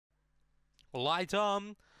Light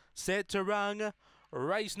on, set to run,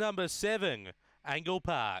 race number 7,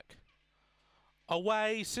 Angle-Park.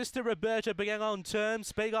 Away, Sister Roberta began on term,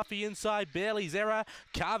 speed off the inside, Barely's Error,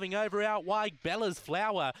 carving over out wide, Bella's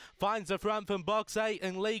Flower, finds the front from box 8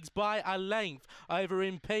 and leagues by a length over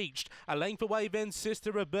Impeached. A length away then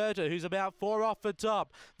Sister Roberta, who's about 4 off the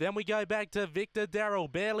top. Then we go back to Victor Darrell,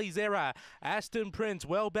 Barely's Error, Aston Prince,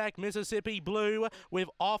 well back Mississippi Blue, with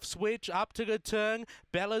off switch up to the turn,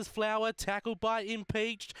 Bella's Flower tackled by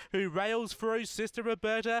Impeached, who rails through Sister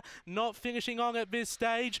Roberta, not finishing on at this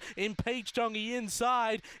stage, Impeached on the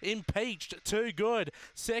inside, Impeached too good.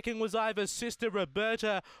 Second was either Sister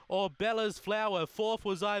Roberta or Bella's Flower. Fourth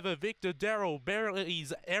was either Victor Darrell,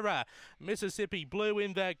 Barely's Error, Mississippi Blue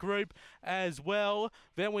in that group as well.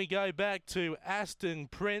 Then we go back to Aston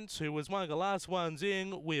Prince, who was one of the last ones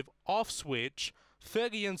in with off switch,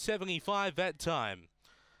 30 and 75 that time.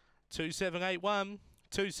 2781,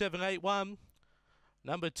 2781.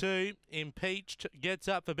 Number 2, Impeached, gets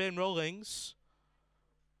up for Ben Rawlings.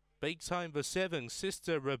 Beats home for 7,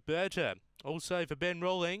 Sister Roberta, also for Ben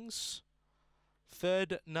Rawlings.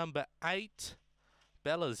 Third, number 8,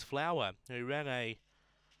 Bella's Flower, who ran a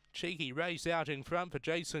cheeky race out in front for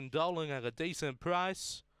Jason Dolan at a decent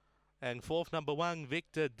price. And fourth, number 1,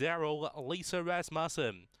 Victor Darrell, Lisa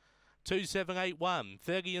Rasmussen. 2781,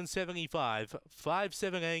 30 and 75,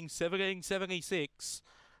 517, 1776.